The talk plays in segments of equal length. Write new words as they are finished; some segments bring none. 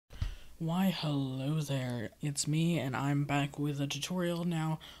Why hello there, it's me and I'm back with a tutorial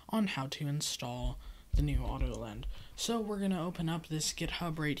now on how to install the new Autoland. So we're going to open up this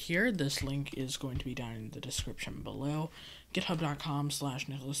GitHub right here. This link is going to be down in the description below.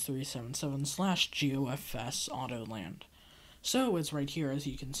 github.com/nicholas377/GOFS Autoland. So it's right here as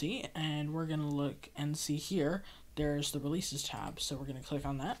you can see, and we're going to look and see here, there's the releases tab. So we're going to click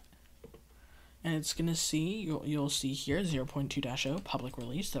on that. And it's going to see, you'll see here, 0.2-0, public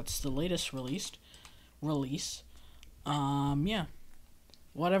release. That's the latest release. Yeah.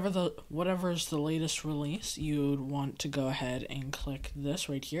 Whatever's the latest release, you'd want to go ahead and click this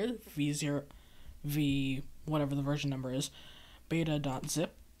right here, whatever the version number is,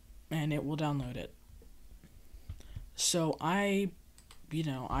 beta.zip, and it will download it. So I've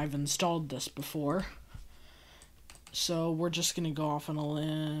installed this before. So we're just going to go off on a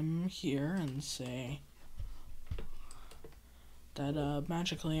limb here and say that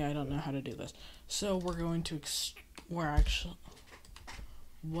magically I don't know how to do this. So we're going to,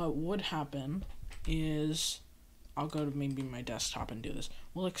 what would happen is, I'll go to maybe my desktop and do this.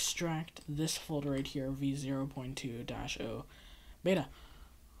 We'll extract this folder right here, v0.2-0 beta.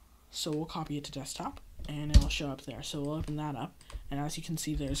 So we'll copy it to desktop and it'll show up there. So we'll open that up. And as you can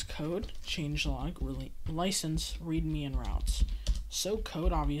see, there's code, changelog, license, readme, and routes. So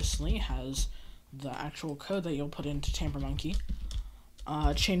code obviously has the actual code that you'll put into TamperMonkey.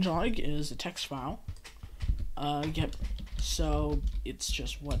 Changelog is a text file. So it's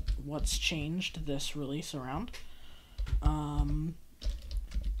just what's changed this release around. And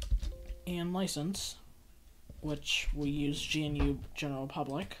license, which we use GNU General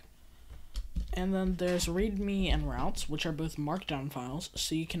Public. And then there's readme and routes, which are both markdown files,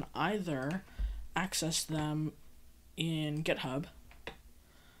 so you can either access them in GitHub,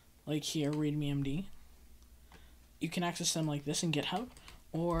 like here, readme.md. You can access them like this in GitHub,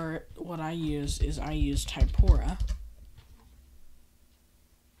 or what I use is Typora.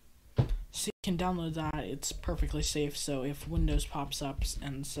 So you can download that, it's perfectly safe, so if Windows pops up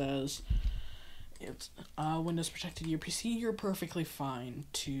and says it's Windows protected your PC, you're perfectly fine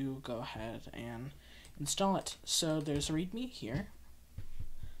to go ahead and install it. So there's readme here,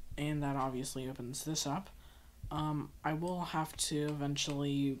 and that obviously opens this up. I will have to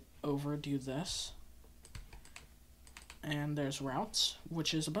eventually overdo this. And there's routes,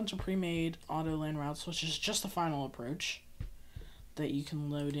 which is a bunch of pre-made Autoland routes, which is just the final approach that you can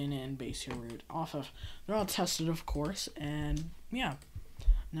load in and base your route off of. They're all tested, of course, and yeah.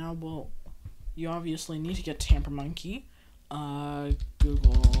 Now you obviously need to get TamperMonkey,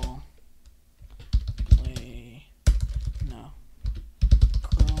 Google Play, no,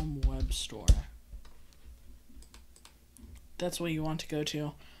 Chrome Web Store. That's what you want to go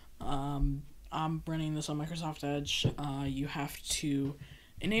to. I'm running this on Microsoft Edge. You have to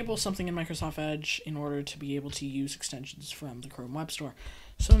enable something in Microsoft Edge in order to be able to use extensions from the Chrome Web Store.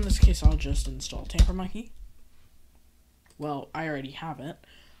 So in this case, I'll just install TamperMonkey. Well, I already have it.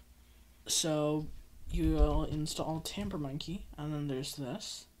 So you'll install TamperMonkey, and then there's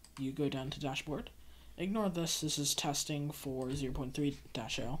this. You go down to dashboard. Ignore this. This is testing for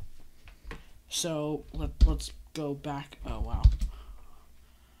 0.3-0. So let's go back. Oh wow.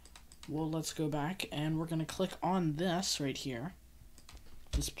 Well, let's go back, and we're gonna click on this right here.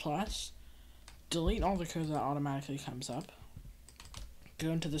 This plus. Delete all the code that automatically comes up. Go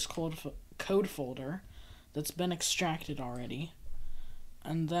into this code folder that's been extracted already.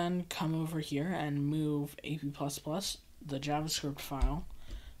 And then come over here and move AP++, the JavaScript file,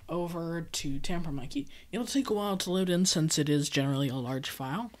 over to TamperMonkey. It'll take a while to load in since it is generally a large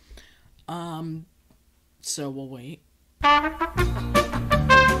file. So we'll wait.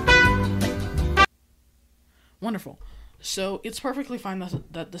 Wonderful. So it's perfectly fine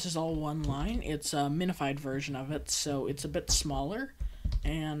that this is all one line. It's a minified version of it, so it's a bit smaller,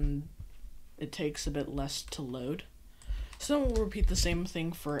 and it takes a bit less to load. So we'll repeat the same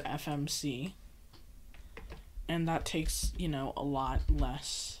thing for FMC, and that takes, a lot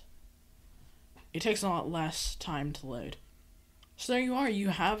less. It takes a lot less time to load. So there you are. You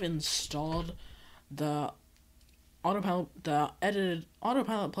have installed the edited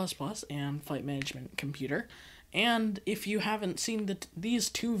Autopilot++ and Flight Management Computer. And if you haven't seen these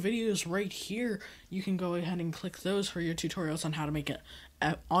two videos right here, you can go ahead and click those for your tutorials on how to make an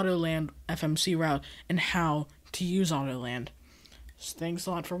Autoland FMC route and how to use Autoland. So thanks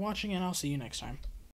a lot for watching, and I'll see you next time.